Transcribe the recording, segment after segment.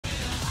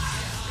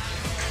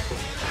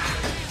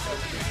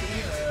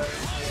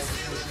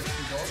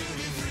Well,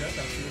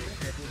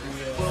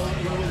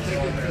 we will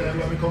take it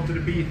when we come to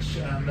the beach,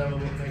 and then we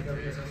will take that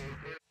business.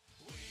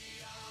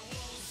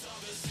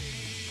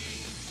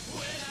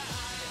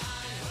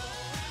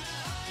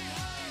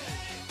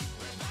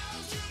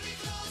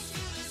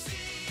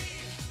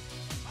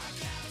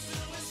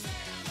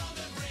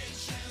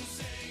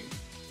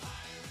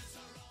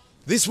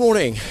 This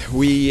morning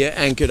we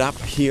anchored up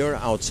here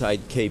outside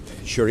Cape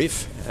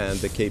Shireff and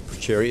the Cape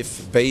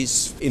Shireff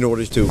base in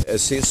order to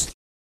assist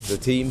the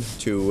team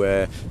to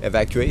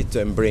evacuate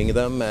and bring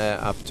them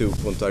up to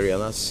Punta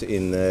Arenas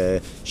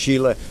in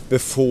Chile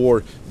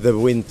before the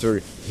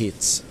winter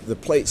hits the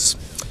place.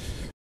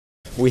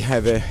 We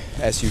have,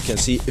 as you can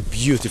see, a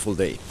beautiful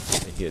day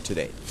here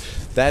today.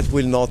 That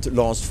will not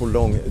last for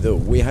long though.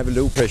 We have a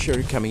low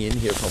pressure coming in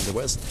here from the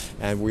west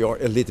and we are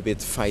a little bit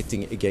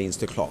fighting against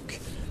the clock.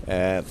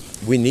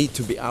 We need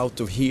to be out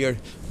of here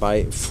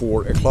by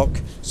 4 o'clock,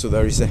 so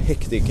there is a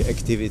hectic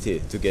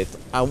activity to get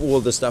all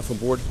the staff on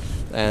board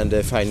and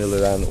finally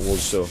then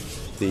also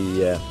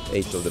the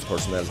 8 of the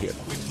personnel here.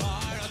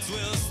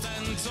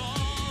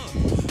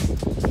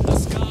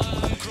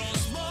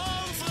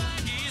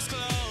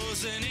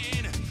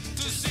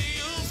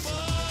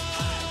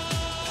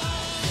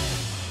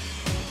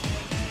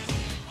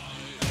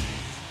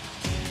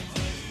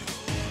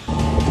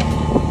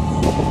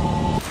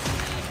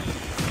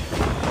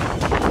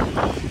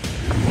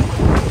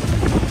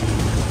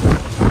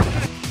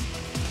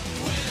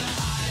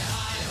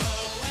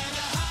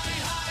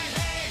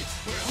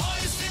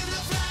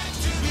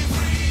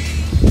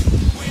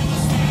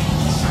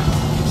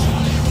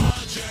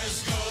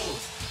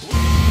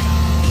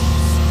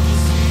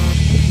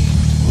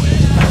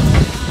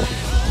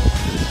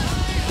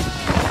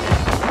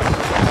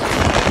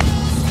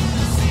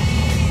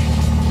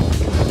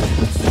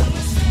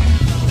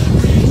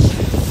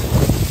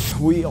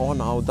 We are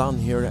now done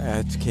here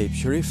at Cape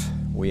Shireff.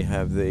 We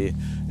have the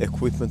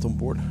equipment on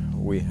board,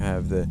 we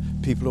have the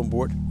people on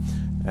board,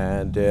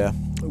 and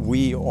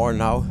we are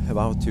now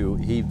about to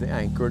heave the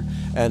anchor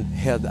and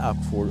head up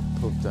for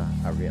Punta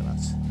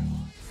Arenas.